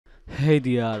Hey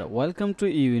there, welcome to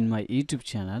you in my YouTube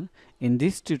channel. In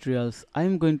this tutorials, I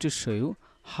am going to show you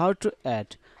how to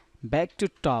add back to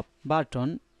top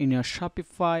button in your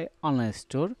Shopify online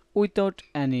store without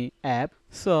any app.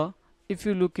 So if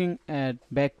you're looking at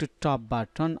back to top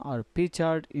button or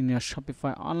pictured in your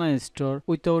Shopify online store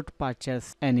without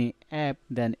purchase any app,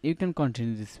 then you can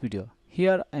continue this video.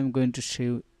 Here I am going to show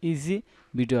you easy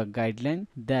video guideline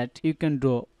that you can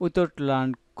do without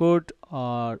learn code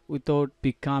or without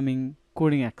becoming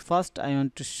coding expert. First I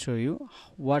want to show you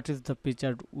what is the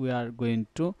picture we are going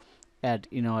to add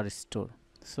in our store.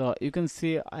 So you can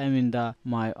see I am in the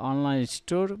my online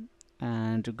store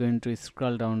and going to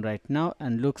scroll down right now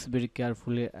and looks very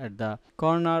carefully at the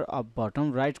corner of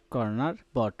bottom, right corner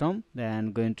bottom,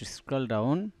 then going to scroll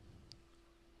down.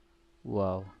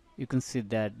 Wow, you can see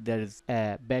that there is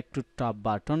a back to top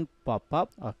button pop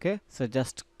up. Okay, so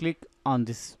just click on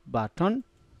this button,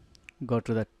 go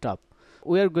to the top.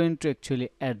 We are going to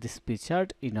actually add this picture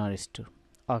in our store.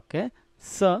 Okay,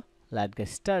 so let's get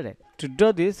started. To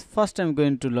do this, first I'm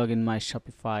going to log in my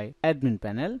Shopify admin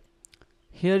panel.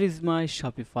 Here is my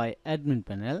Shopify admin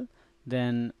panel.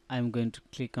 Then I'm going to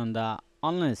click on the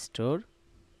online store.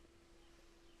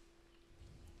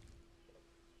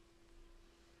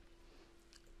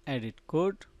 Edit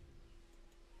code.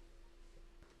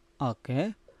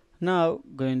 Okay, now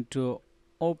going to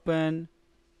open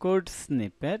code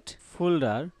snippet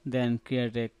folder, then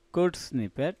create a code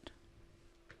snippet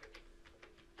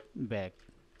back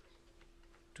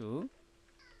to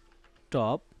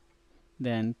top,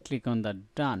 then click on the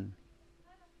done.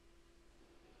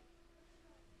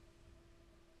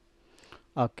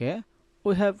 Okay,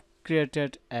 we have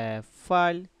created a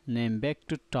file named back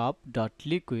to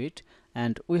top.liquid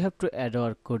and we have to add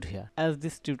our code here. As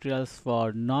this tutorial is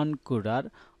for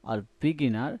non-coder or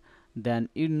beginner, then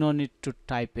you no need to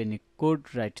type any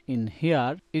code right in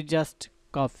here. You just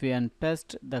copy and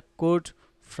paste the code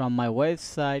from my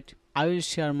website. I will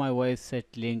share my website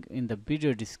link in the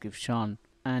video description,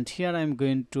 and here I am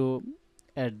going to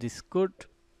add this code.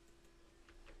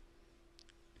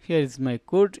 Here is my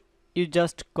code. You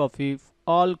just copy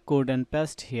all code and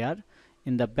paste here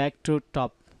in the back to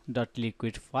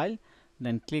top.liquid file,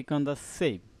 then click on the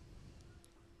save.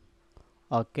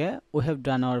 Okay, we have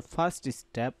done our first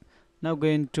step. Now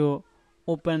going to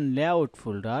open layout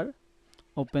folder,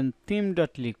 open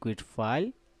theme.liquid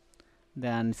file,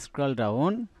 then scroll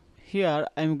down. Here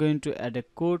I am going to add a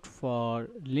code for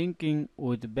linking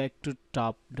with back to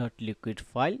top.liquid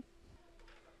file.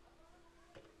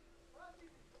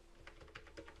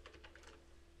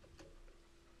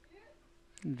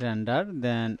 Render,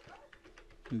 then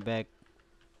back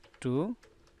to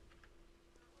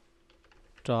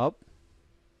top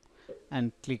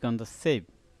and click on the save.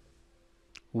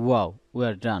 Wow, we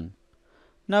are done.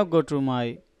 Now go to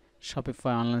my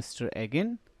Shopify online store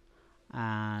again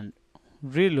and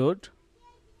reload.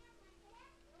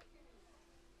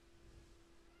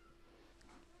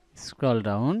 Scroll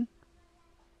down.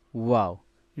 Wow,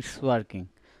 it's working.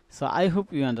 So I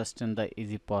hope you understand the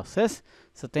easy process.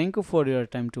 So thank you for your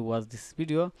time to watch this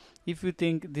video. If you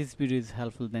think this video is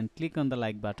helpful, then click on the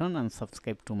like button and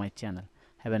subscribe to my channel.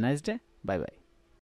 Have a nice day. Bye bye.